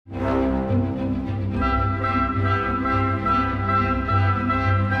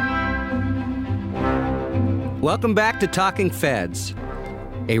Welcome back to Talking Feds,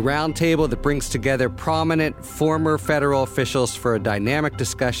 a roundtable that brings together prominent former federal officials for a dynamic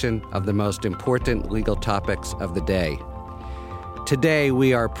discussion of the most important legal topics of the day. Today,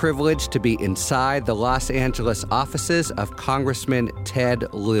 we are privileged to be inside the Los Angeles offices of Congressman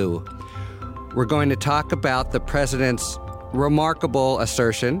Ted Lieu. We're going to talk about the president's remarkable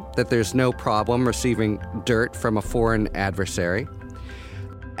assertion that there's no problem receiving dirt from a foreign adversary,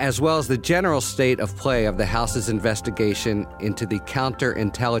 as well as the general state of play of the House's investigation into the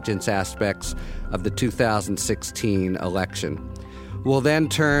counterintelligence aspects of the 2016 election. We'll then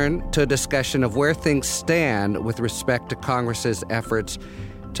turn to a discussion of where things stand with respect to Congress's efforts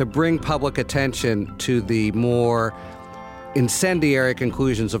to bring public attention to the more incendiary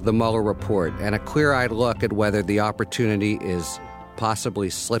conclusions of the Mueller report and a clear-eyed look at whether the opportunity is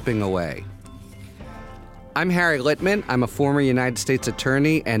possibly slipping away. I'm Harry Litman. I'm a former United States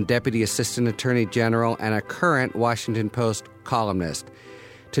Attorney and Deputy Assistant Attorney General and a current Washington Post columnist.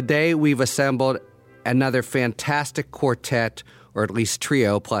 Today, we've assembled another fantastic quartet, or at least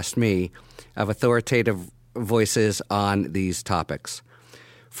trio plus me, of authoritative voices on these topics.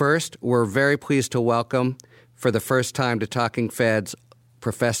 First, we're very pleased to welcome, for the first time to Talking Feds,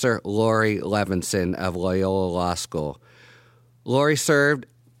 Professor Laurie Levenson of Loyola Law School. Laurie served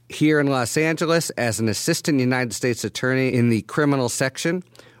here in Los Angeles as an assistant United States attorney in the criminal section,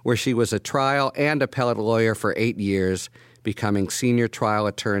 where she was a trial and appellate lawyer for 8 years, becoming senior trial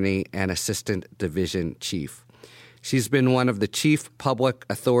attorney and assistant division chief. She's been one of the chief public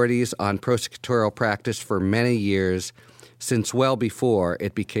authorities on prosecutorial practice for many years, since well before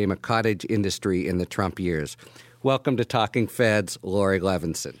it became a cottage industry in the Trump years. Welcome to Talking Feds, Laurie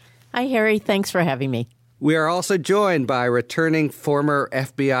Levenson. Hi, Harry. Thanks for having me. We are also joined by returning former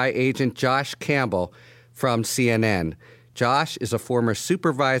FBI agent Josh Campbell from CNN. Josh is a former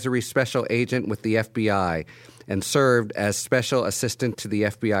supervisory special agent with the FBI and served as special assistant to the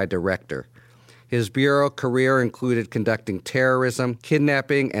FBI director. His bureau career included conducting terrorism,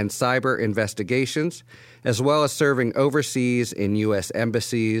 kidnapping, and cyber investigations, as well as serving overseas in U.S.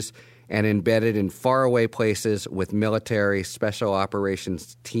 embassies and embedded in faraway places with military special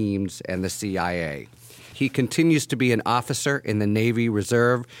operations teams and the CIA. He continues to be an officer in the Navy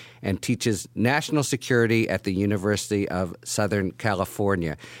Reserve and teaches national security at the University of Southern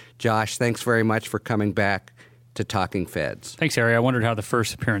California. Josh, thanks very much for coming back to Talking Feds. Thanks, Harry. I wondered how the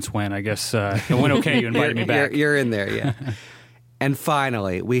first appearance went. I guess it went okay. You invited me back. You're in there, yeah. And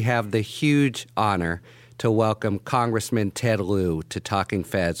finally, we have the huge honor to welcome Congressman Ted Lieu to Talking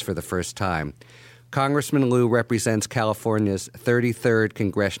Feds for the first time. Congressman Lieu represents California's 33rd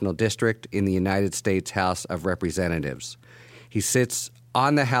Congressional District in the United States House of Representatives. He sits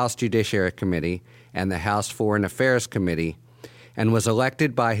on the House Judiciary Committee and the House Foreign Affairs Committee and was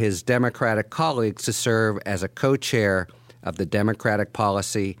elected by his Democratic colleagues to serve as a co-chair of the Democratic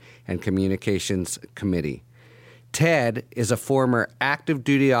Policy and Communications Committee. Ted is a former active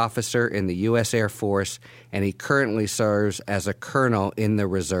duty officer in the U.S. Air Force, and he currently serves as a colonel in the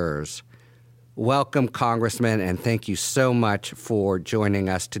reserves. Welcome, Congressman, and thank you so much for joining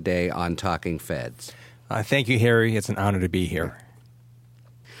us today on Talking Feds. Thank you, Harry. It's an honor to be here.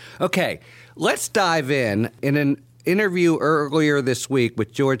 Okay, let's dive in. In an interview earlier this week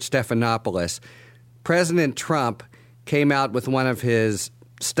with George Stephanopoulos, President Trump came out with one of his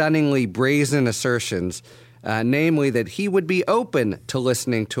stunningly brazen assertions, namely that he would be open to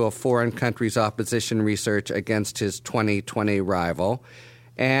listening to a foreign country's opposition research against his 2020 rival,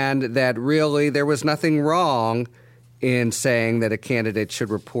 and that really there was nothing wrong in saying that a candidate should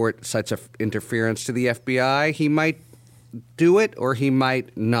report such interference to the FBI. He might do it or he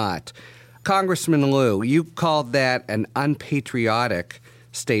might not. Congressman Lieu, you called that an unpatriotic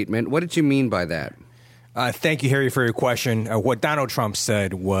statement. What did you mean by that? Thank you, Harry, for your question. What Donald Trump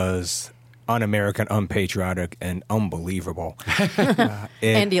said was un-American, unpatriotic, and unbelievable.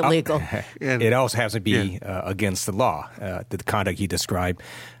 And illegal. It also has to be against the law, the conduct he described.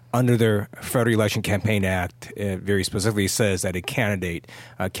 Under the Federal Election Campaign Act, it very specifically says that a candidate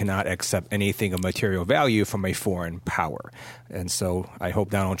cannot accept anything of material value from a foreign power. And so I hope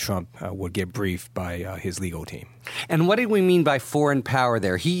Donald Trump would get briefed by his legal team. And what did we mean by foreign power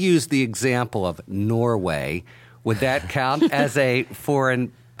there? He used the example of Norway. Would that count as a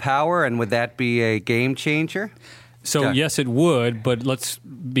foreign power, and would that be a game changer? So, Okay. yes, it would, but let's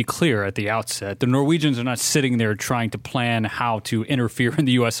be clear at the outset. The Norwegians are not sitting there trying to plan how to interfere in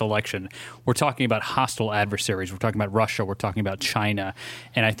the U.S. election. We're talking about hostile adversaries. We're talking about Russia. We're talking about China.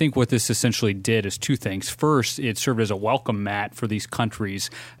 And I think what this essentially did is two things. First, it served as a welcome mat for these countries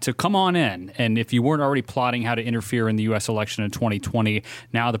to come on in. And if you weren't already plotting how to interfere in the U.S. election in 2020,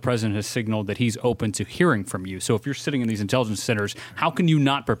 now the president has signaled that he's open to hearing from you. So if you're sitting in these intelligence centers, how can you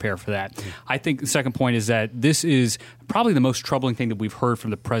not prepare for that? I think the second point is that this is probably the most troubling thing that we've heard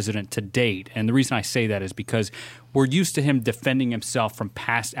from the president to date. And the reason I say that is because we're used to him defending himself from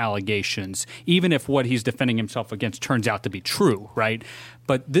past allegations, even if what he's defending himself against turns out to be true, right?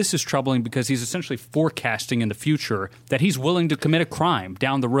 But this is troubling because he's essentially forecasting in the future that he's willing to commit a crime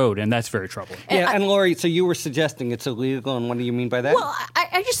down the road, and that's very troubling. Yeah, and Lori, so you were suggesting it's illegal, and what do you mean by that? Well,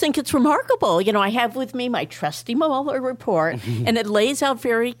 I just think it's remarkable. You know, I have with me my trusty Mueller report, and it lays out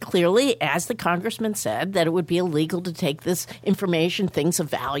very clearly, as the congressman said, that it would be illegal to take this information, things of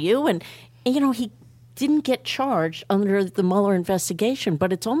value. And you know, he didn't get charged under the Mueller investigation,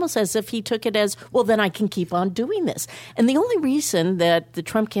 but it's almost as if he took it as, well, then I can keep on doing this. And the only reason that the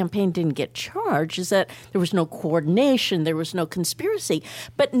Trump campaign didn't get charged is that there was no coordination, there was no conspiracy.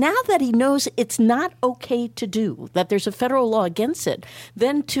 But now that he knows it's not okay to do, that there's a federal law against it,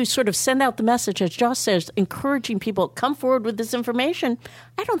 then to sort of send out the message, as Josh says, encouraging people, come forward with this information,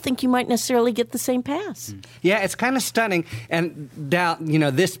 I don't think you might necessarily get the same pass. Yeah, it's kind of stunning. And down, you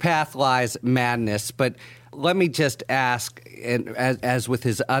know, this path lies madness. But let me just ask, and as with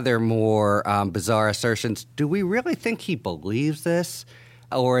his other more bizarre assertions, do we really think he believes this?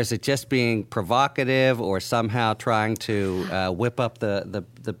 Or is it just being provocative or somehow trying to whip up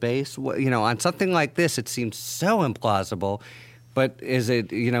the base? You know, on something like this, it seems so implausible. But is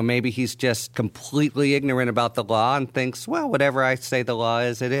it, you know, maybe he's just completely ignorant about the law and thinks, well, whatever I say the law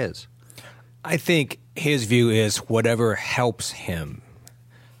is, it is. I think his view is whatever helps him,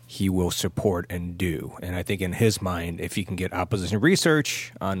 he will support and do. And I think in his mind, if he can get opposition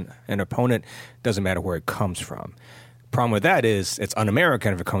research on an opponent, doesn't matter where it comes from. Problem with that is it's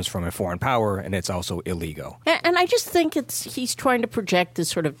un-American if it comes from a foreign power, and it's also illegal. And I just think he's trying to project this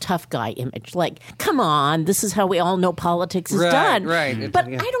sort of tough guy image. Like, come on, this is how we all know politics is done. Right. But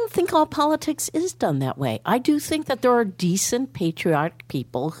I don't think all politics is done that way. I do think that there are decent, patriotic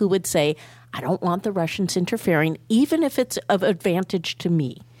people who would say, I don't want the Russians interfering, even if it's of advantage to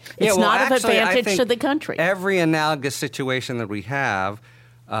me. It's not of advantage to the country. Every analogous situation that we have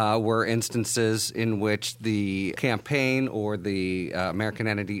were instances in which the campaign or the American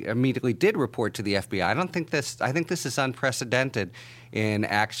entity immediately did report to the FBI. I think this is unprecedented in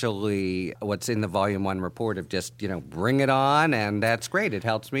actually what's in the Volume 1 report of just, you know, bring it on, and that's great. It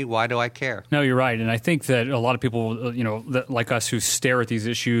helps me. Why do I care? No, you're right. And I think that a lot of people, you know, like us who stare at these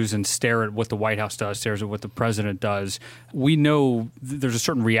issues and stare at what the White House does, stares at what the president does, we know there's a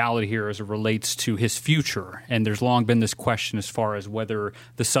certain reality here as it relates to his future. And there's long been this question as far as whether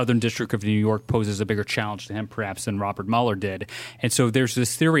the Southern District of New York poses a bigger challenge to him perhaps than Robert Mueller did. And so there's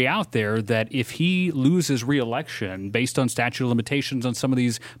this theory out there that if he loses re-election based on statute of limitations on some of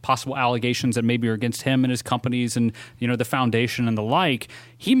these possible allegations that maybe are against him and his companies and, you know, the foundation and the like,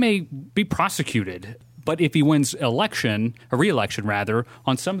 he may be prosecuted. But if he wins a re-election rather,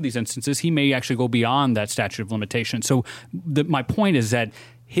 on some of these instances, he may actually go beyond that statute of limitation. So my point is that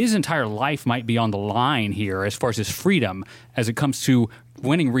his entire life might be on the line here as far as his freedom as it comes to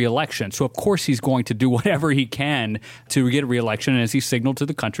winning re-election. So, of course, he's going to do whatever he can to get a re-election. And as he signaled to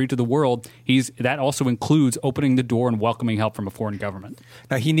the country, to the world, that also includes opening the door and welcoming help from a foreign government.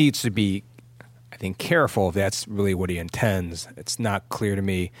 Now, he needs to be, I think, careful if that's really what he intends. It's not clear to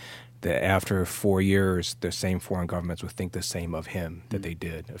me that after 4 years, the same foreign governments would think the same of him that they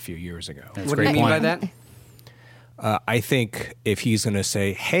did a few years ago. What do you mean by that? I think if he's going to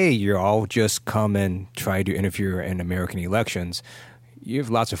say, hey, you all just come and try to interfere in American elections, you have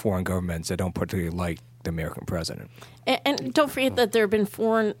lots of foreign governments that don't particularly like the American president. And don't forget that there have been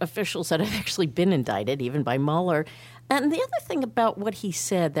foreign officials that have actually been indicted, even by Mueller. And the other thing about what he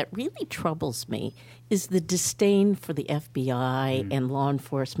said that really troubles me is the disdain for the FBI and law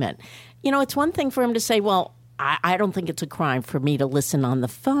enforcement. You know, it's one thing for him to say, well, I don't think it's a crime for me to listen on the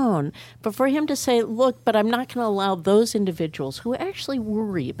phone, but for him to say, look, but I'm not going to allow those individuals who actually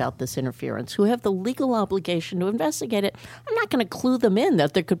worry about this interference, who have the legal obligation to investigate it, I'm not going to clue them in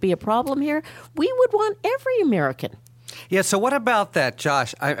that there could be a problem here. We would want every American. Yeah, so what about that,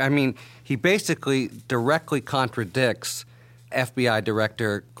 Josh? I mean, he basically directly contradicts FBI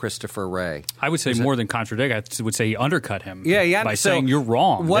Director Christopher Wray. I would say more than contradict. I would say he undercut him by so saying you're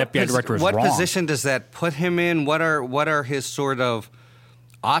wrong. The FBI Director is wrong. What position does that put him in? What are his sort of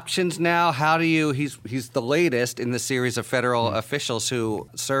options now? How do you? He's the latest in the series of federal officials who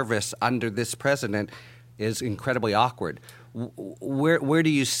service under this president is incredibly awkward. Where do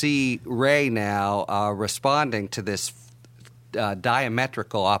you see Wray now responding to this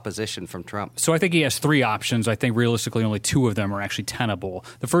diametrical opposition from Trump? So I think he has three options. I think realistically only two of them are actually tenable.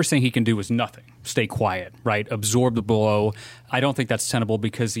 The first thing he can do is nothing. Stay quiet, right? Absorb the blow. I don't think that's tenable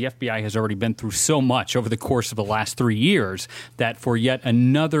because the FBI has already been through so much over the course of the last 3 years that for yet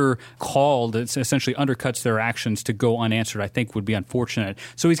another call that essentially undercuts their actions to go unanswered, I think would be unfortunate.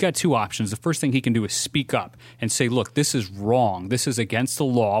 So he's got two options. The first thing he can do is speak up and say, look, this is wrong. This is against the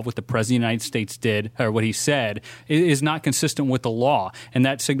law. What the President of the United States did, or what he said, is not consistent with the law. And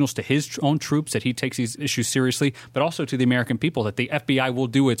that signals to his own troops that he takes these issues seriously, but also to the American people that the FBI will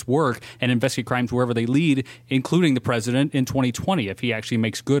do its work and investigate crimes wherever they lead, including the president in 2020, if he actually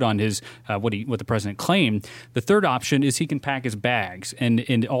makes good on his what the president claimed. The third option is he can pack his bags,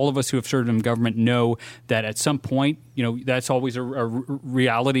 and all of us who have served in government know that at some point, that's always a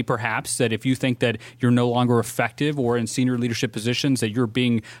reality, perhaps, that if you think that you're no longer effective or in senior leadership positions, that you're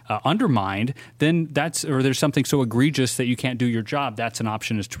being undermined, then there's something so egregious that you can't do your job. That's an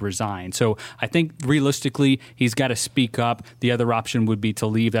option, is to resign. So I think realistically, he's got to speak up. The other option would be to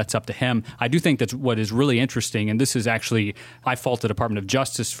leave. That's up to him. I do think that's what is really interesting, and this is actually, I fault the Department of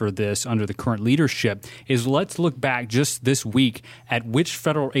Justice for this under the current leadership, is let's look back just this week at which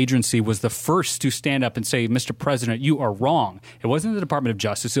federal agency was the first to stand up and say, Mr. President, you are wrong. It wasn't the Department of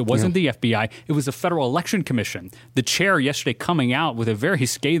Justice. It wasn't the FBI. It was the Federal Election Commission. The chair yesterday coming out with a very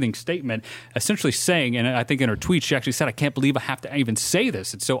scathing statement, essentially saying, and I think in her tweet, she actually said, I can't believe I have to even say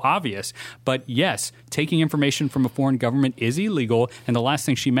this. It's so obvious. But yes, taking information from a foreign government is illegal. And the last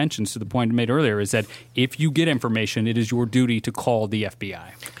thing she mentions, to the point I made earlier, is that if you get information, it is your duty to call the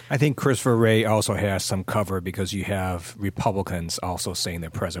FBI. I think Christopher Wray also has some cover because you have Republicans also saying the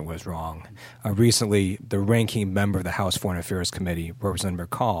president was wrong. Recently, the ranking member of the House Foreign Affairs Committee, Representative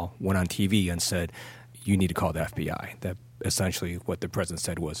McCall, went on TV and said, you need to call the FBI. That essentially what the president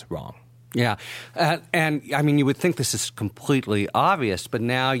said was wrong. Yeah. And I mean, you would think this is completely obvious, but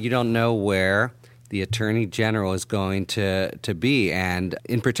now you don't know where the Attorney General is going to be. And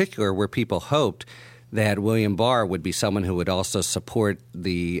in particular, where people hoped that William Barr would be someone who would also support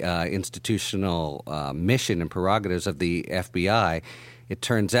the institutional mission and prerogatives of the FBI, it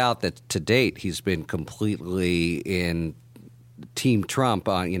turns out that to date he's been completely in Team Trump,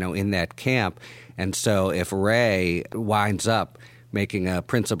 in that camp. And so if Wray winds up making a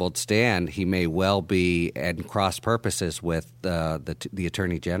principled stand, he may well be at cross purposes with the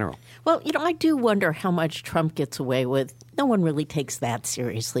Attorney General. Well, I do wonder how much Trump gets away with. No one really takes that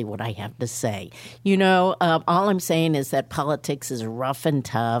seriously, what I have to say. All I'm saying is that politics is rough and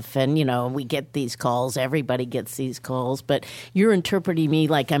tough, and, we get these calls. Everybody gets these calls, but you're interpreting me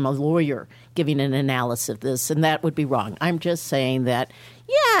like I'm a lawyer giving an analysis of this, and that would be wrong. I'm just saying that,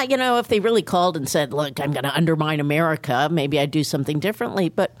 if they really called and said, look, I'm going to undermine America, maybe I'd do something differently.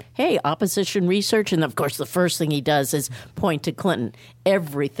 But, hey, opposition research, and, of course, the first thing he does is point to Clinton.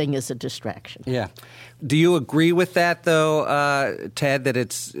 Everything is a distraction. Yeah. Do you agree with that, though, Ted, that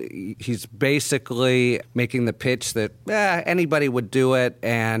he's basically making the pitch that anybody would do it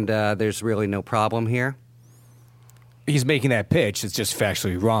and there's really no problem here? He's making that pitch. It's just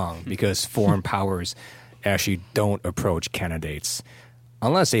factually wrong because foreign powers actually don't approach candidates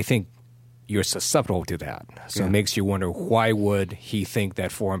unless they think you're susceptible to that. So it makes you wonder, why would he think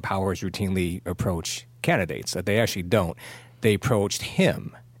that foreign powers routinely approach candidates? That they actually don't. They approached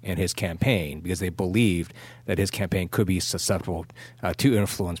him in his campaign because they believed that his campaign could be susceptible to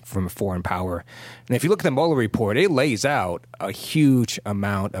influence from a foreign power. And if you look at the Mueller report, it lays out a huge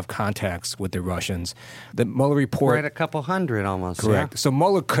amount of contacts with the Russians. The Mueller report... Right, a couple hundred almost. Correct. Yeah. So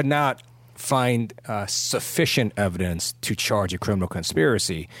Mueller could not find sufficient evidence to charge a criminal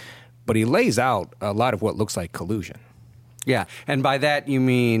conspiracy, but he lays out a lot of what looks like collusion. Yeah, and by that you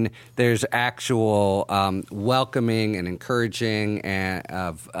mean there's actual welcoming and encouraging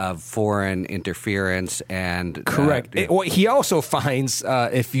of foreign interference and correct. He also finds,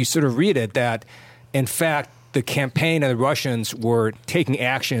 if you sort of read it, that in fact the campaign and the Russians were taking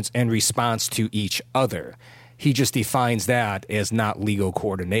actions in response to each other. He just defines that as not legal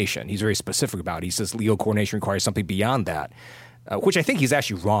coordination. He's very specific about it. He says legal coordination requires something beyond that, which I think he's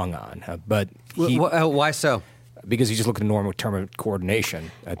actually wrong on. But why so? Because you just look at the normal term of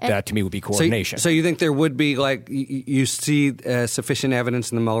coordination. That, to me, would be coordination. So you think there would be, like, you see sufficient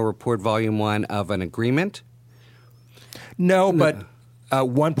evidence in the Mueller Report, Volume 1, of an agreement? No, but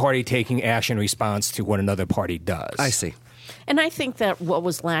one party taking action in response to what another party does. I see. And I think that what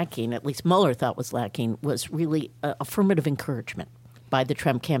was lacking, at least Mueller thought was lacking, was really affirmative encouragement. by the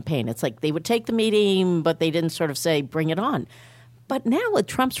Trump campaign. It's like they would take the meeting, but they didn't sort of say, bring it on. But now with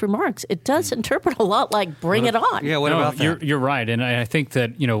Trump's remarks, it does interpret a lot like bring it on. Yeah, what about that? You're right. And I think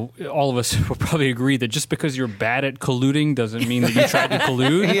that, all of us will probably agree that just because you're bad at colluding doesn't mean that you tried to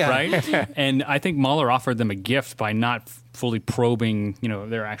collude, right? And I think Mueller offered them a gift by not fully probing,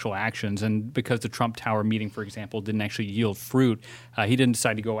 their actual actions. And because the Trump Tower meeting, for example, didn't actually yield fruit, he didn't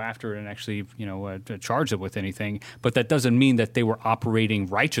decide to go after it and actually, charge it with anything. But that doesn't mean that they were operating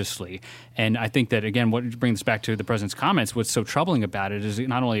righteously. And I think that, again, what brings us back to the president's comments, what's so troubling about it is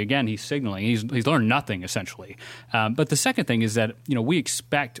not only, again, he's signaling, he's learned nothing, essentially. But the second thing is that, we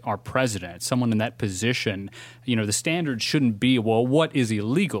expect our president, someone in that position, the standard shouldn't be, well, what is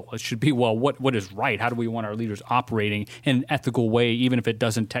illegal? It should be, well, what is right? How do we want our leaders operating in an ethical way, even if it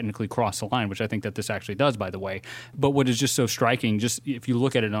doesn't technically cross the line, which I think that this actually does, by the way. But what is just so striking, just if you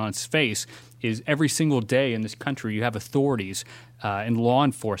look at it on its face, is every single day in this country you have authorities and law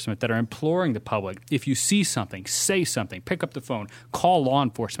enforcement that are imploring the public, if you see something, say something, pick up the phone, call law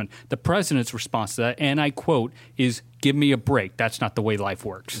enforcement. The president's response to that, and I quote, is give me a break. That's not the way life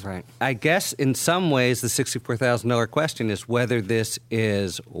works. Right. I guess in some ways the $64,000 question is whether this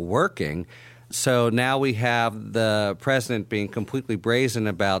is working. So now we have the president being completely brazen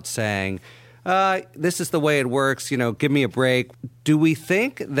about saying, this is the way it works, give me a break. Do we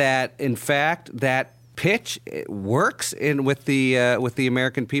think that, in fact, that pitch works with the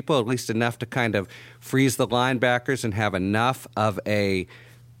American people, at least enough to kind of freeze the linebackers and have enough of a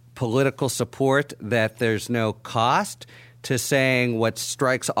political support that there's no cost to saying what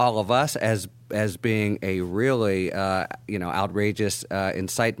strikes all of us as being a really outrageous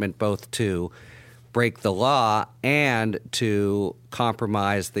incitement both to break the law and to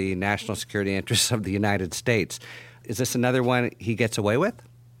compromise the national security interests of the United States? Is this another one he gets away with?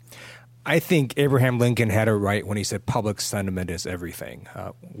 I think Abraham Lincoln had it right when he said public sentiment is everything.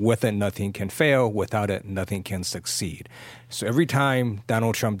 With it, nothing can fail. Without it, nothing can succeed. So every time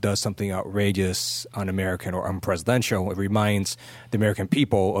Donald Trump does something outrageous, un-American, or unpresidential, it reminds the American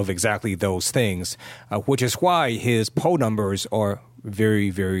people of exactly those things, which is why his poll numbers are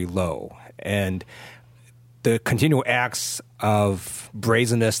very, very low. And the continual acts of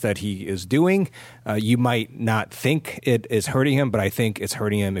brazenness that he is doing, you might not think it is hurting him, but I think it's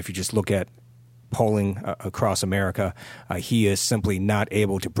hurting him if you just look at polling across America. He is simply not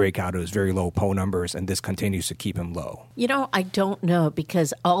able to break out of his very low poll numbers, and this continues to keep him low. I don't know,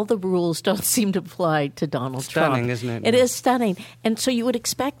 because all the rules don't seem to apply to Donald Trump. Stunning, isn't it? It is stunning. And so you would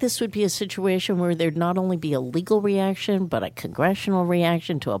expect this would be a situation where there'd not only be a legal reaction, but a congressional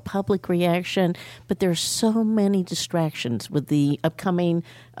reaction to a public reaction. But there's so many distractions with the upcoming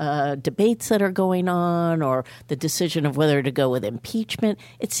debates that are going on, or the decision of whether to go with impeachment.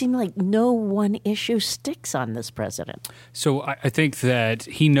 It seemed like no one issue sticks on this president. So I think that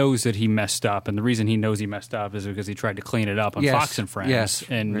he knows that he messed up, and the reason he knows he messed up is because he tried to clean it up on Fox and Friends,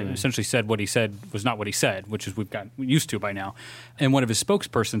 and essentially said what he said was not what he said, which is we've gotten used to by now. And one of his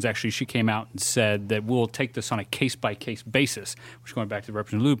spokespersons, actually, she came out and said that we'll take this on a case-by-case basis, which, going back to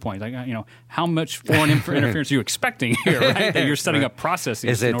Representative Lieu point, like, how much foreign interference are you expecting here, right? That you're setting up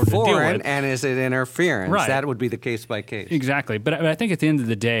processes in order to deal with. Is it foreign and is it interference? Right. That would be the case-by-case. Exactly. But I think at the end of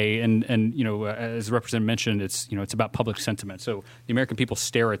the day, and as the representative mentioned, it's about public sentiment. So the American people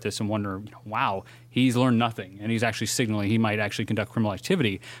stare at this and wonder, wow, he's learned nothing, and he's actually signaling he might actually conduct criminal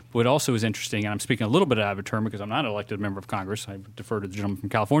activity. But what also is interesting, and I'm speaking a little bit out of turn because I'm not an elected member of Congress. I defer to the gentleman from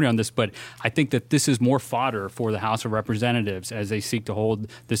California on this, but I think that this is more fodder for the House of Representatives as they seek to hold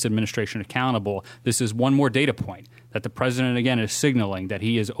this administration accountable. This is one more data point that the president, again, is signaling that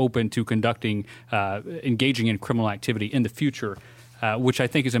he is open to conducting, engaging in criminal activity in the future. Which I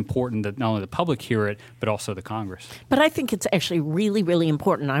think is important that not only the public hear it, but also the Congress. But I think it's actually really, really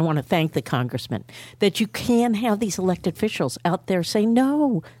important. I want to thank the congressman that you can have these elected officials out there say,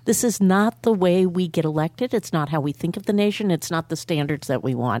 no, this is not the way we get elected. It's not how we think of the nation. It's not the standards that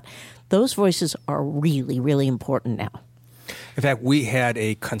we want. Those voices are really, really important now. In fact, we had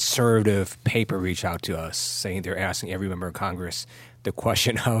a conservative paper reach out to us saying they're asking every member of Congress the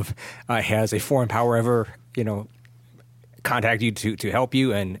question of, has a foreign power ever, contact you to help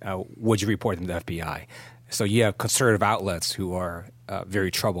you, and would you report them to the FBI? So you have conservative outlets who are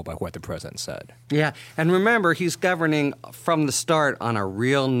very troubled by what the president said. Yeah, and remember, he's governing from the start on a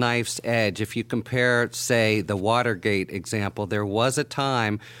real knife's edge. If you compare, say, the Watergate example, there was a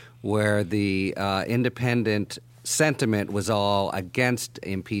time where the independent sentiment was all against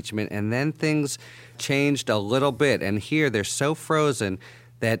impeachment, and then things changed a little bit. And here they're so frozen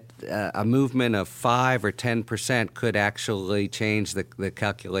that a movement of 5 or 10% could actually change the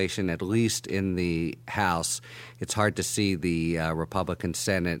calculation, at least in the House. It's hard to see the Republican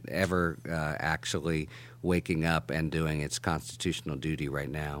Senate ever actually waking up and doing its constitutional duty right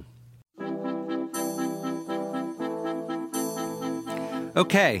now.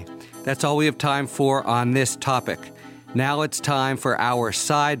 Okay, that's all we have time for on this topic. Now it's time for our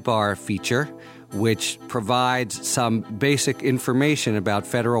sidebar feature, which provides some basic information about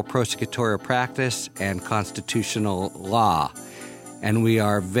federal prosecutorial practice and constitutional law. And we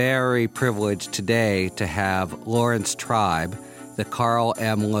are very privileged today to have Laurence Tribe, the Carl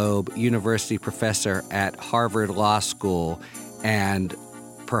M. Loeb University professor at Harvard Law School and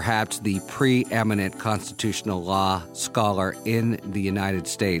perhaps the preeminent constitutional law scholar in the United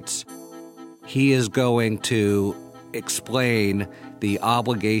States. He is going to explain the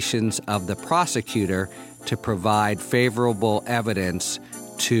obligations of the prosecutor to provide favorable evidence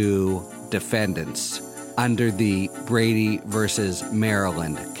to defendants under the Brady versus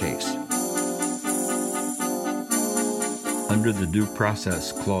Maryland case. Under the Due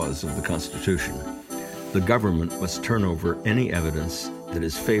Process Clause of the Constitution, the government must turn over any evidence that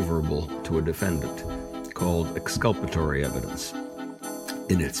is favorable to a defendant, called exculpatory evidence,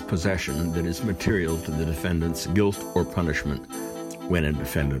 in its possession that is material to the defendant's guilt or punishment when a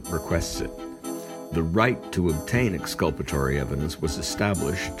defendant requests it. The right to obtain exculpatory evidence was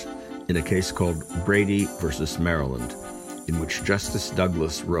established in a case called Brady versus Maryland, in which Justice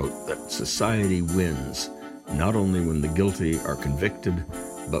Douglas wrote that society wins not only when the guilty are convicted,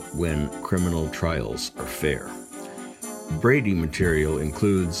 but when criminal trials are fair. Brady material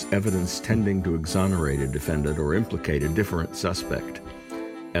includes evidence tending to exonerate a defendant or implicate a different suspect,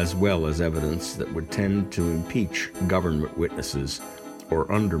 as well as evidence that would tend to impeach government witnesses or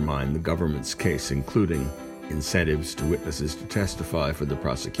undermine the government's case, including incentives to witnesses to testify for the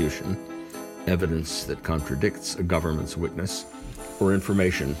prosecution, evidence that contradicts a government's witness, or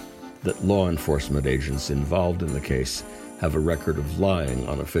information that law enforcement agents involved in the case have a record of lying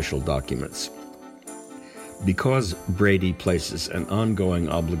on official documents. Because Brady places an ongoing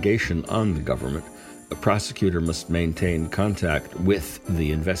obligation on the government, a prosecutor must maintain contact with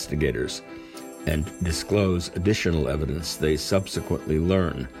the investigators and disclose additional evidence they subsequently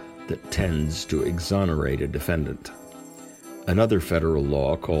learn that tends to exonerate a defendant. Another federal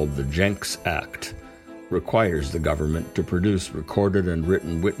law called the Jenks Act requires the government to produce recorded and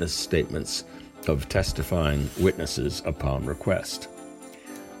written witness statements of testifying witnesses upon request.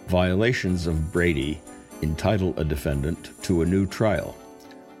 Violations of Brady entitle a defendant to a new trial,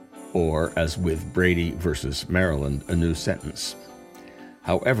 or, as with Brady versus Maryland, a new sentence.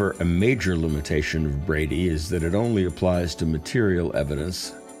 However, a major limitation of Brady is that it only applies to material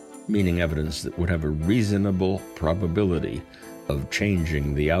evidence, meaning evidence that would have a reasonable probability of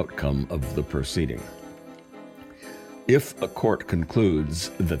changing the outcome of the proceeding. If a court concludes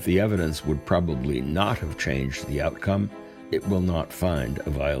that the evidence would probably not have changed the outcome, it will not find a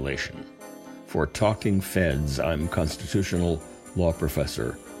violation. For Talking Feds, I'm constitutional law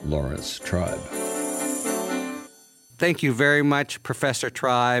professor Laurence Tribe. Thank you very much, Professor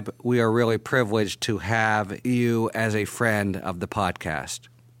Tribe. We are really privileged to have you as a friend of the podcast.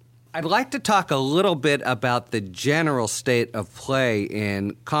 I'd like to talk a little bit about the general state of play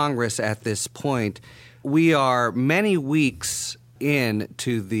in Congress at this point. We are many weeks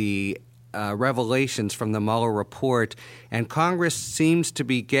into the revelations from the Mueller report, and Congress seems to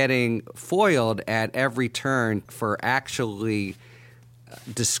be getting foiled at every turn for actually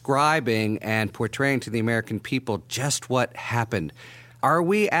describing and portraying to the American people just what happened. Are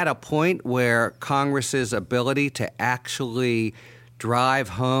we at a point where Congress's ability to actually drive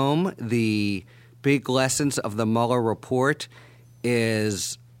home the big lessons of the Mueller report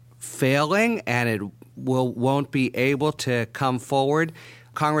is failing and it won't be able to come forward?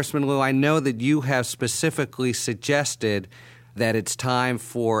 Congressman Lieu, I know that you have specifically suggested that it's time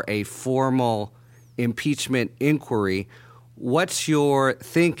for a formal impeachment inquiry. What's your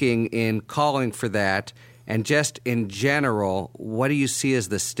thinking in calling for that? And just in general, what do you see as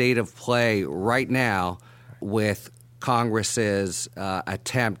the state of play right now with Congress's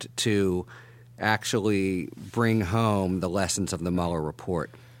attempt to actually bring home the lessons of the Mueller report?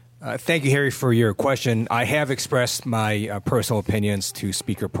 Thank you, Harry, for your question. I have expressed my personal opinions to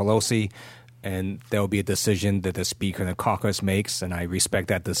Speaker Pelosi, and there will be a decision that the Speaker and the caucus makes, and I respect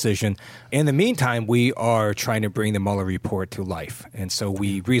that decision. In the meantime, we are trying to bring the Mueller report to life. And so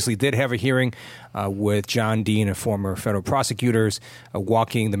we recently did have a hearing with John Dean and former federal prosecutors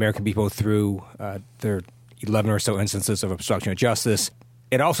walking the American people through their 11 or so instances of obstruction of justice.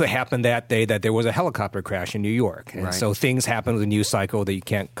 It also happened that day that there was a helicopter crash in New York. And so things happen with the news cycle that you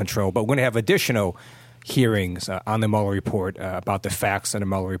can't control. But we're going to have additional hearings on the Mueller report, about the facts in the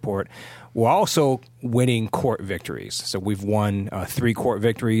Mueller report. We're also winning court victories. So we've won 3 court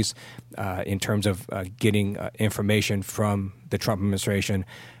victories in terms of getting information from the Trump administration.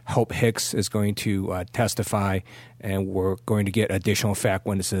 Hope Hicks is going to testify, and we're going to get additional fact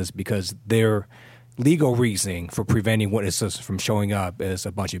witnesses because they're legal reasoning for preventing witnesses from showing up is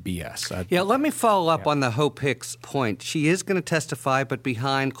a bunch of BS. Let me follow up on the Hope Hicks point. She is going to testify, but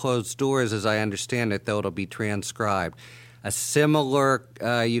behind closed doors, as I understand it, though it'll be transcribed. A similar,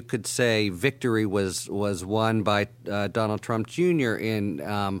 you could say, victory was won by Donald Trump Jr.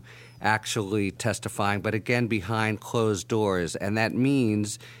 in actually testifying, but again, behind closed doors. And that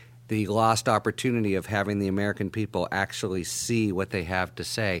means the lost opportunity of having the American people actually see what they have to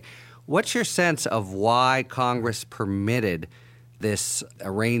say. What's your sense of why Congress permitted this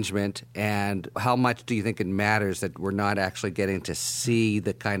arrangement, and how much do you think it matters that we're not actually getting to see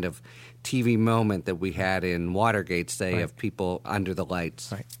the kind of TV moment that we had in Watergate, say, of people under the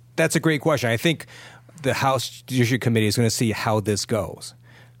lights? Right. That's a great question. I think the House Judiciary Committee is going to see how this goes.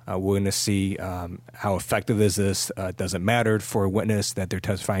 We're going to see how effective is this. Does it matter for a witness that they're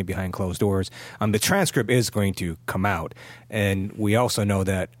testifying behind closed doors? The transcript is going to come out. And we also know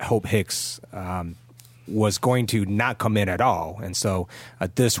that Hope Hicks was going to not come in at all. And so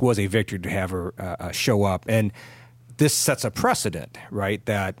this was a victory to have her show up. And this sets a precedent, right,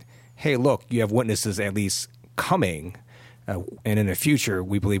 that, hey, look, you have witnesses at least coming. And in the future,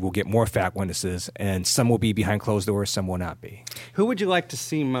 we believe we'll get more fact witnesses, and some will be behind closed doors, some will not be. Who would you like to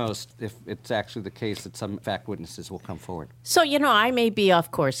see most if it's actually the case that some fact witnesses will come forward? So, I may be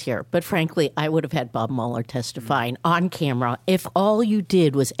off course here, but frankly, I would have had Bob Mueller testifying on camera if all you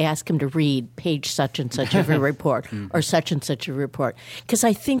did was ask him to read page such and such of a report or such and such a report. Because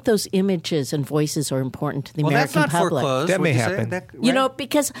I think those images and voices are important to the American public. Well, that's not foreclosed. That may happen. Right?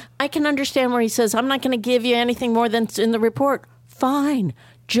 Because I can understand where he says, I'm not going to give you anything more than in the report. Fine.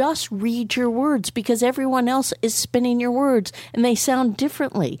 Just read your words because everyone else is spinning your words and they sound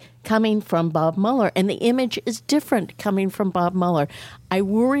differently coming from Bob Mueller, and the image is different coming from Bob Mueller. I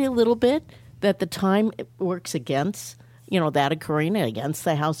worry a little bit that the time works against, that occurring, against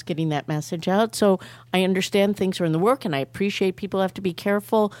the House getting that message out. So I understand things are in the work, and I appreciate people have to be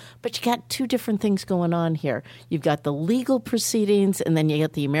careful, but you got 2 different things going on here. You've got the legal proceedings, and then you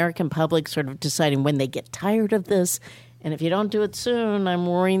get the American public sort of deciding when they get tired of this. And if you don't do it soon, I'm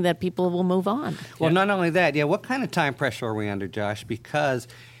worrying that people will move on. Well, not only that, what kind of time pressure are we under, Josh? Because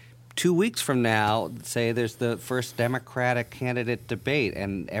 2 weeks from now, say there's the first Democratic candidate debate,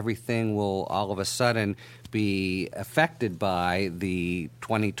 and everything will all of a sudden be affected by the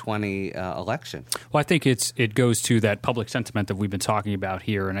 2020 election. Well, I think it goes to that public sentiment that we've been talking about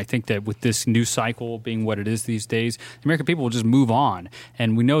here, and I think that with this news cycle being what it is these days, the American people will just move on.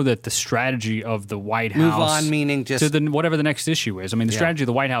 And we know that the strategy of the White House... Move on meaning just... to whatever the next issue is. I mean, the strategy of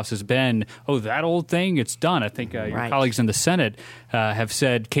the White House has been, that old thing, it's done. I think your colleagues in the Senate have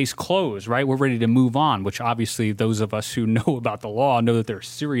said, case closed, right? We're ready to move on, which obviously those of us who know about the law know that there are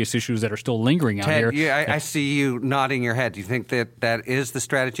serious issues that are still lingering out here. Yeah, I see you nodding your head. Do you think that is the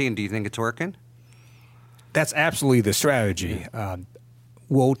strategy, and do you think it's working? That's absolutely the strategy.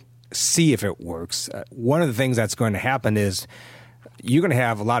 We'll see if it works. One of the things that's going to happen is you're going to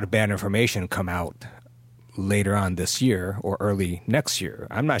have a lot of bad information come out later on this year or early next year.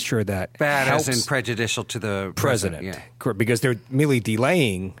 I'm not sure that bad helps as in prejudicial to the president. Yeah. Correct, because they're merely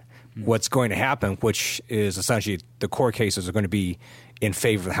delaying what's going to happen, which is essentially the court cases are going to be in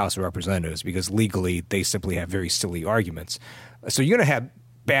favor of the House of Representatives because legally they simply have very silly arguments. So you're going to have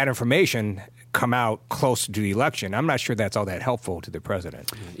bad information come out close to the election. I'm not sure that's all that helpful to the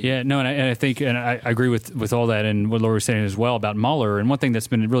president. Yeah, no, and I think, and I agree with all that and what Laura was saying as well about Mueller. And one thing that's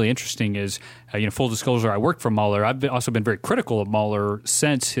been really interesting is, full disclosure, I worked for Mueller. I've also been very critical of Mueller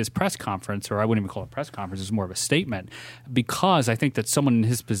since his press conference, or I wouldn't even call it a press conference, it's more of a statement, because I think that someone in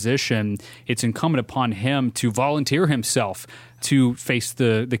his position, it's incumbent upon him to volunteer himself to face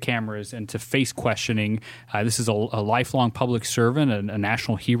the cameras and to face questioning. This is a lifelong public servant, a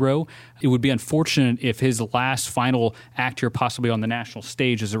national hero. It would be unfortunate if his last final act here, possibly on the national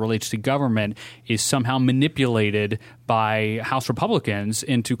stage as it relates to government, is somehow manipulated by House Republicans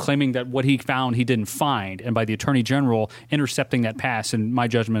into claiming that what he found he didn't find, and by the Attorney General intercepting that pass, in my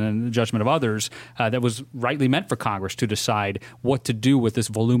judgment and the judgment of others, that was rightly meant for Congress to decide what to do with this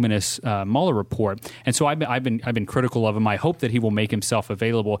voluminous Mueller report. And so I've been critical of him. I hope that that he will make himself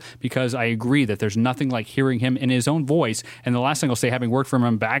available, because I agree that there's nothing like hearing him in his own voice. And the last thing I'll say, having worked for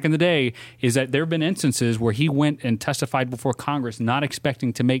him back in the day, is that there have been instances where he went and testified before Congress not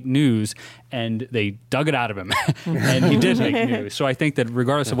expecting to make news, and they dug it out of him, and he did make news. So I think that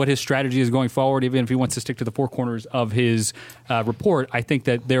regardless of what his strategy is going forward, even if he wants to stick to the four corners of his report, I think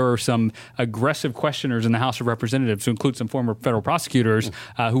that there are some aggressive questioners in the House of Representatives, to include some former federal prosecutors,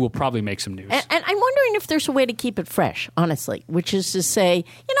 who will probably make some news. And I'm wondering if there's a way to keep it fresh, honestly, which is to say,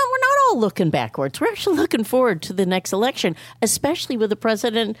 we're not all looking backwards. We're actually looking forward to the next election, especially with a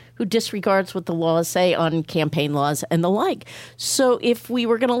president who disregards what the laws say on campaign laws and the like. So if we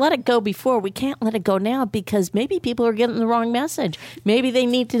were going to let it go before, we can't let it go now, because maybe people are getting the wrong message. Maybe they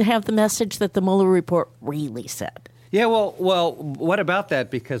need to have the message that the Mueller report really said. Yeah, well, what about that?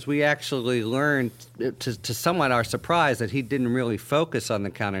 Because we actually learned, to somewhat our surprise, that he didn't really focus on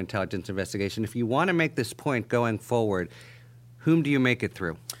the counterintelligence investigation. If you want to make this point going forward, whom do you make it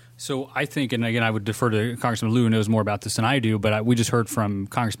through? So I think, and again, I would defer to Congressman Lieu, who knows more about this than I do, but we just heard from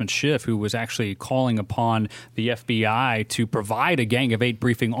Congressman Schiff, who was actually calling upon the FBI to provide a Gang of Eight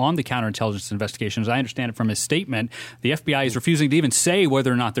briefing on the counterintelligence investigation. As I understand it from his statement, the FBI is refusing to even say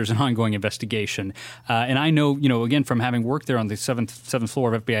whether or not there's an ongoing investigation. And I know, again, from having worked there on the seventh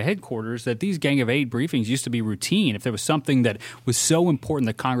floor of FBI headquarters, that these Gang of Eight briefings used to be routine. If there was something that was so important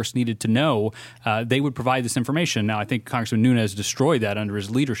that Congress needed to know, they would provide this information. Now, I think Congressman Nunes destroyed that under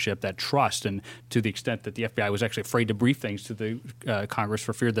his leadership, that trust, and to the extent that the FBI was actually afraid to brief things to the Congress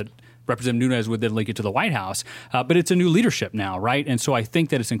for fear that Representative Nunes would then link it to the White House. But it's a new leadership now, right? And so I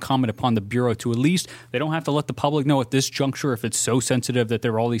think that it's incumbent upon the Bureau to at least, they don't have to let the public know at this juncture if it's so sensitive that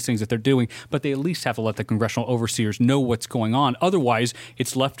there are all these things that they're doing, but they at least have to let the congressional overseers know what's going on. Otherwise,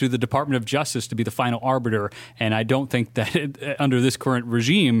 it's left to the Department of Justice to be the final arbiter. And I don't think that under this current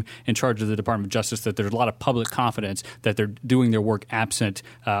regime in charge of the Department of Justice that there's a lot of public confidence that they're doing their work absent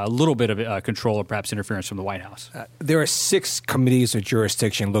a little bit of control or perhaps interference from the White House. There are 6 committees of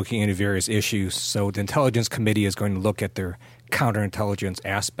jurisdiction looking into various issues. So the Intelligence Committee is going to look at their counterintelligence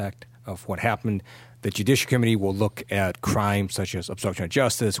aspect of what happened. The Judiciary Committee will look at crimes such as obstruction of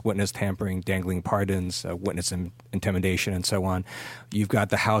justice, witness tampering, dangling pardons, witness intimidation, and so on. You've got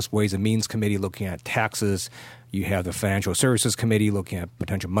the House Ways and Means Committee looking at taxes. You have the Financial Services Committee looking at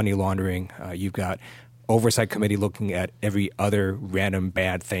potential money laundering. You've got Oversight Committee looking at every other random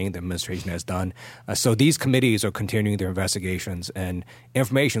bad thing the administration has done. So these committees are continuing their investigations, and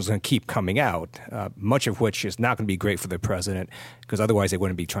information is going to keep coming out, much of which is not going to be great for the president, because otherwise they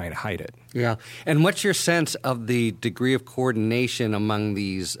wouldn't be trying to hide it. Yeah. And what's your sense of the degree of coordination among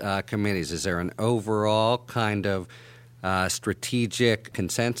these committees? Is there an overall kind of strategic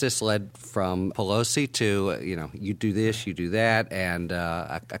consensus led from Pelosi to, you do this, you do that, and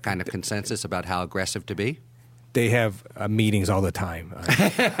a kind of consensus about how aggressive to be? They have meetings all the time on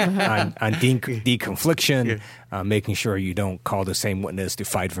deconfliction, making sure you don't call the same witness to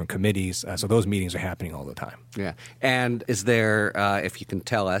fight from committees. So those meetings are happening all the time. Yeah. And is there, if you can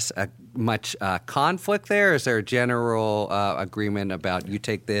tell us, much conflict there? Is there a general agreement about you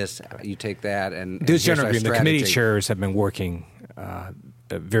take this, you take that? And there's general agreement. The committee chairs have been working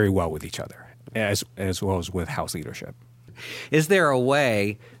very well with each other, as well as with House leadership. Is there a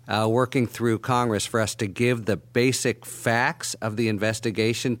way, working through Congress, for us to give the basic facts of the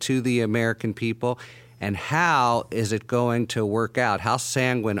investigation to the American people? And how is it going to work out? How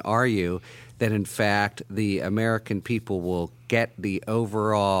sanguine are you that, in fact, the American people will get the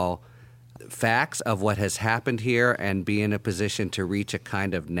overall facts of what has happened here and be in a position to reach a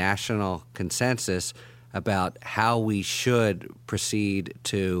kind of national consensus about how we should proceed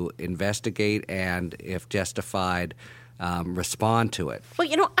to investigate and, if justified, respond to it? Well,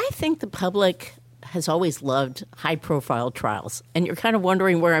 I think the public has always loved high-profile trials, and you're kind of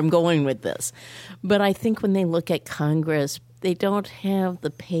wondering where I'm going with this. But I think when they look at Congress, they don't have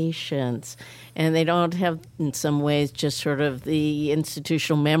the patience, and they don't have, in some ways, just sort of the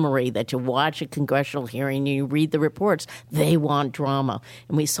institutional memory that you watch a congressional hearing and you read the reports. They want drama.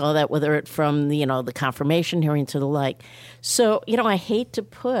 And we saw that whether it from, the confirmation hearings or the like. So, I hate to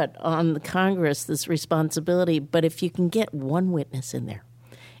put on the Congress this responsibility, but if you can get one witness in there,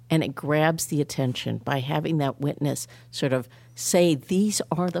 and it grabs the attention by having that witness sort of say these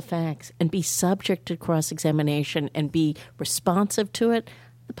are the facts and be subject to cross-examination and be responsive to it,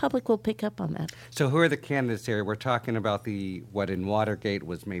 the public will pick up on that. So who are the candidates here? We're talking about what in Watergate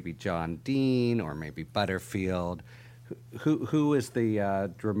was maybe John Dean or maybe Butterfield. Who is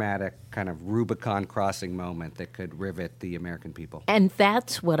the dramatic kind of Rubicon crossing moment that could rivet the American people? And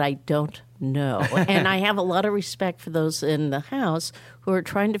that's what I don't know. And I have a lot of respect for those in the House who are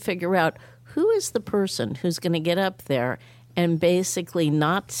trying to figure out who is the person who's going to get up there and basically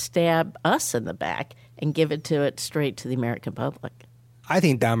not stab us in the back and give it straight to the American public? I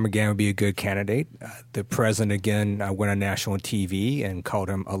think Don McGahn would be a good candidate. The president, again, went on national TV and called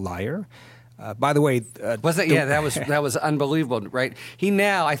him a liar. By the way, was it? Yeah, that was unbelievable, right?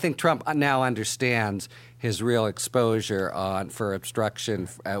 I think Trump now understands his real exposure for obstruction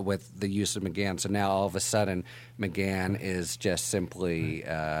with the use of McGahn. So now all of a sudden, McGahn is just simply,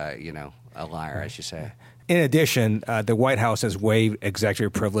 a liar, as you say. In addition, the White House has waived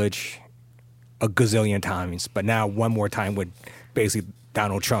executive privilege a gazillion times, but now one more time with basically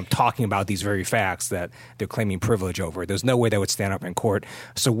Donald Trump talking about these very facts that they're claiming privilege over. There's no way they would stand up in court.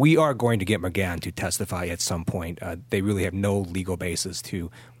 So we are going to get McGahn to testify at some point. They really have no legal basis to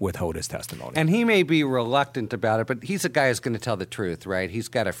withhold his testimony. And he may be reluctant about it, but he's a guy who's going to tell the truth, right? He's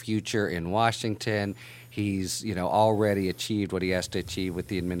got a future in Washington. He's, already achieved what he has to achieve with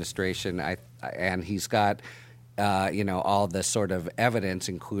the administration. And he's got all the sort of evidence,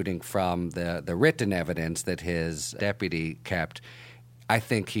 including from the written evidence that his deputy kept. I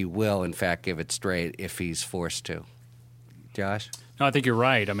think he will, in fact, give it straight if he's forced to. Josh? No, I think you're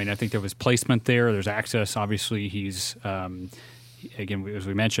right. I mean, I think there was placement there. There's access. Obviously, he's, again, as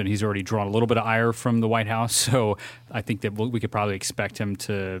we mentioned, he's already drawn a little bit of ire from the White House. So I think that we could probably expect him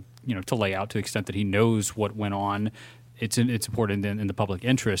to lay out to the extent that he knows what went on. It's important in the public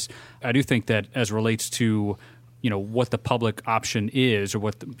interest. I do think that as relates to what the public option is, or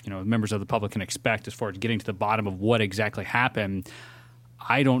what members of the public can expect as far as getting to the bottom of what exactly happened,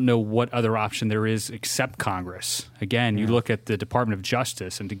 I don't know what other option there is except Congress. Again, you look at the Department of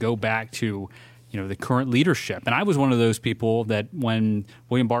Justice, and to go back to the current leadership. And I was one of those people that when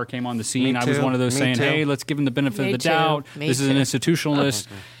William Barr came on the scene, I was one of those saying, hey, let's give him the benefit of the doubt. This is an institutionalist.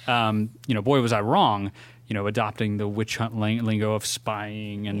 Boy, was I wrong. Adopting the witch hunt lingo of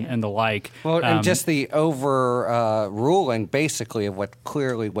spying and the like. Well, and just the overruling, basically, of what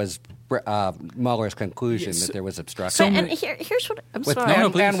clearly was Mueller's conclusion that there was obstruction. And here's what I'm sorry.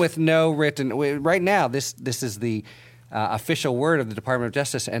 And with no written, right now, this is the official word of the Department of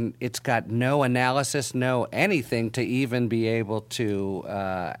Justice, and it's got no analysis, no anything to even be able to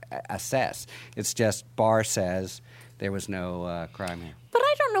assess. It's just Barr says there was no crime here. But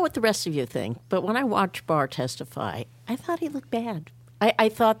I don't know what the rest of you think, but when I watched Barr testify, I thought he looked bad. I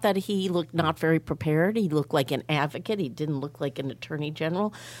thought that he looked not very prepared. He looked like an advocate. He didn't look like an attorney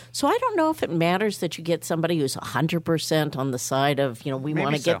general. So I don't know if it matters that you get somebody who's 100% on the side of, we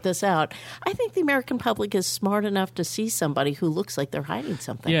want to get this out. I think the American public is smart enough to see somebody who looks like they're hiding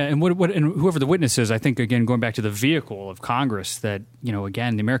something. Yeah, and and whoever the witness is, I think, again, going back to the vehicle of Congress, that,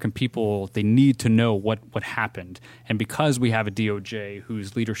 again, the American people, they need to know what happened. And because we have a DOJ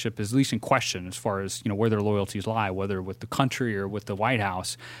whose leadership is at least in question as far as, where their loyalties lie, whether with the country or with the White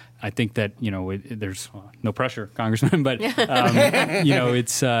House, I think that there's no pressure, Congressman, but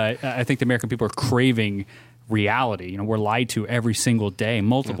it's I think the American people are craving reality. We're lied to every single day,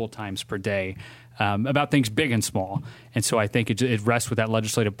 multiple times per day, about things big and small, and so I think it rests with that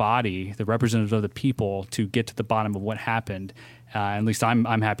legislative body, the representatives of the people, to get to the bottom of what happened. At least I'm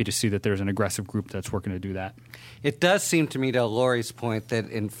happy to see that there's an aggressive group that's working to do that. It does seem to me, to Lori's point, that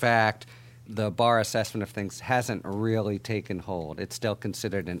in fact the Barr assessment of things hasn't really taken hold. It's still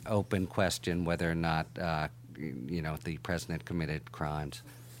considered an open question whether or not the president committed crimes.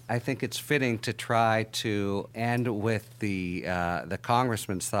 I think it's fitting to try to end with the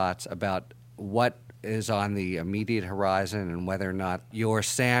congressman's thoughts about what is on the immediate horizon and whether or not you're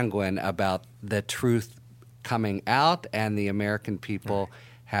sanguine about the truth coming out and the American people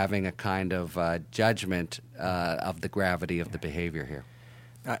having a kind of judgment of the gravity of the behavior here.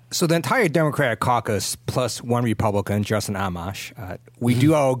 So the entire Democratic caucus, plus one Republican, Justin Amash, we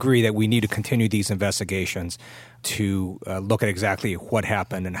do all agree that we need to continue these investigations to look at exactly what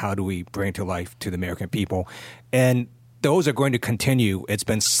happened and how do we bring to life to the American people. And those are going to continue. It's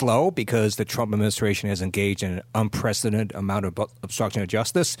been slow because the Trump administration has engaged in an unprecedented amount of obstruction of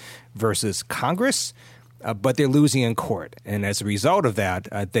justice versus Congress, but they're losing in court. And as a result of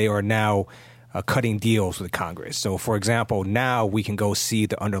that, they are now cutting deals with Congress. So, for example, now we can go see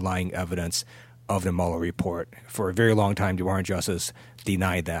the underlying evidence of the Mueller report. For a very long time, Department of Justice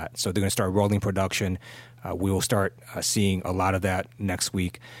denied that. So they're going to start rolling production. We will start seeing a lot of that next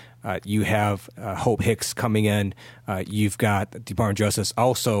week. You have Hope Hicks coming in. You've got the Department of Justice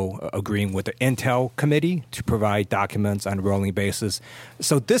also agreeing with the Intel Committee to provide documents on a rolling basis.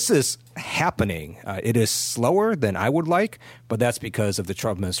 So this is happening. It is slower than I would like, but that's because of the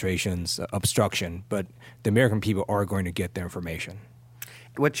Trump administration's obstruction. But the American people are going to get their information.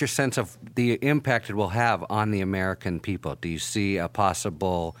 What's your sense of the impact it will have on the American people? Do you see a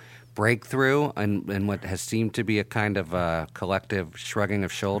possible breakthrough and what has seemed to be a kind of collective shrugging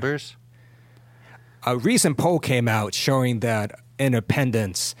of shoulders? A recent poll came out showing that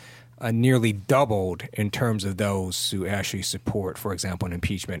independents nearly doubled in terms of those who actually support, for example, an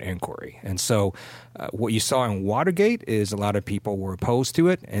impeachment inquiry. And so what you saw in Watergate is a lot of people were opposed to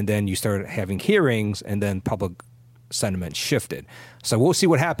it, and then you started having hearings, and then public sentiment shifted. So we'll see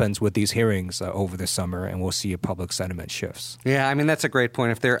what happens with these hearings over the summer, and we'll see if public sentiment shifts. Yeah, I mean, that's a great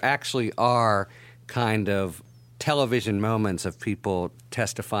point. If there actually are kind of television moments of people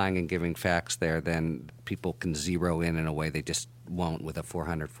testifying and giving facts there, then people can zero in a way they just won't with a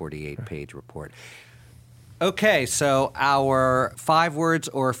 448-page report. Okay, so our 5 words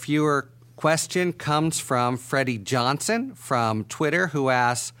or fewer question comes from Freddie Johnson from Twitter, who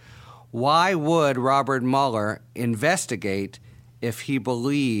asks, why would Robert Mueller investigate if he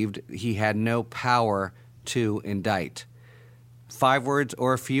believed he had no power to indict? 5 words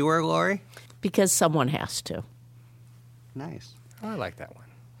or fewer, Lori? Because someone has to. Nice. I like that one.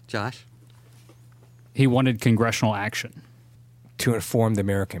 Josh? He wanted congressional action. To inform the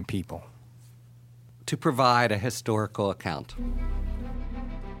American people. To provide a historical account.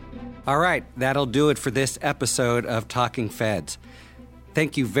 All right, that'll do it for this episode of Talking Feds.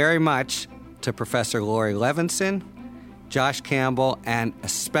 Thank you very much to Professor Lori Levinson, Josh Campbell, and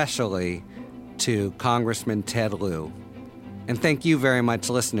especially to Congressman Ted Lieu. And thank you very much,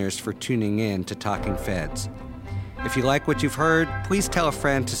 listeners, for tuning in to Talking Feds. If you like what you've heard, please tell a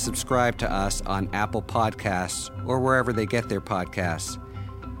friend to subscribe to us on Apple Podcasts or wherever they get their podcasts.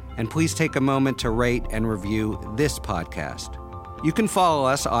 And please take a moment to rate and review this podcast. You can follow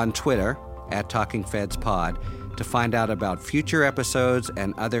us on Twitter at Talking Feds Pod to find out about future episodes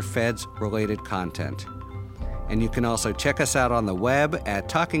and other Feds-related content. And you can also check us out on the web at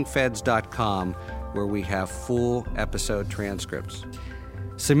talkingfeds.com, where we have full episode transcripts.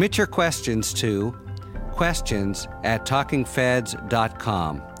 Submit your questions to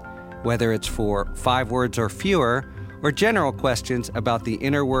questions@talkingfeds.com, whether it's for 5 words or fewer, or general questions about the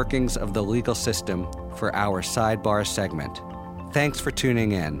inner workings of the legal system for our Sidebar segment. Thanks for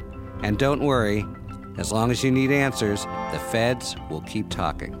tuning in. And don't worry, as long as you need answers, the Feds will keep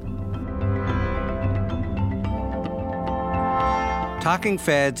talking. Talking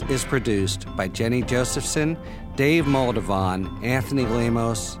Feds is produced by Jenny Josephson, Dave Moldovan, Anthony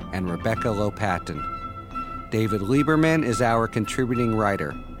Lemos, and Rebecca Lopatin. David Lieberman is our contributing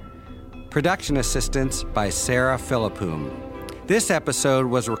writer. Production assistance by Sarah Philippum. This episode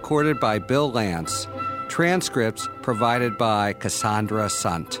was recorded by Bill Lance. Transcripts provided by Cassandra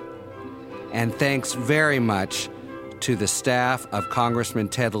Sant. And thanks very much to the staff of Congressman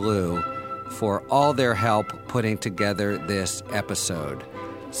Ted Lieu for all their help putting together this episode.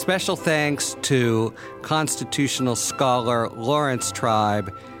 Special thanks to constitutional scholar Lawrence Tribe,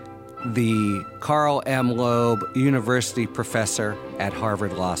 the Carl M. Loeb University professor at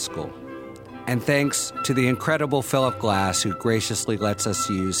Harvard Law School. And thanks to the incredible Philip Glass, who graciously lets us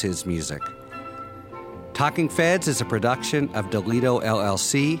use his music. Talking Feds is a production of Delito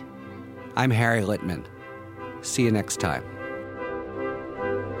LLC. I'm Harry Littman. See you next time.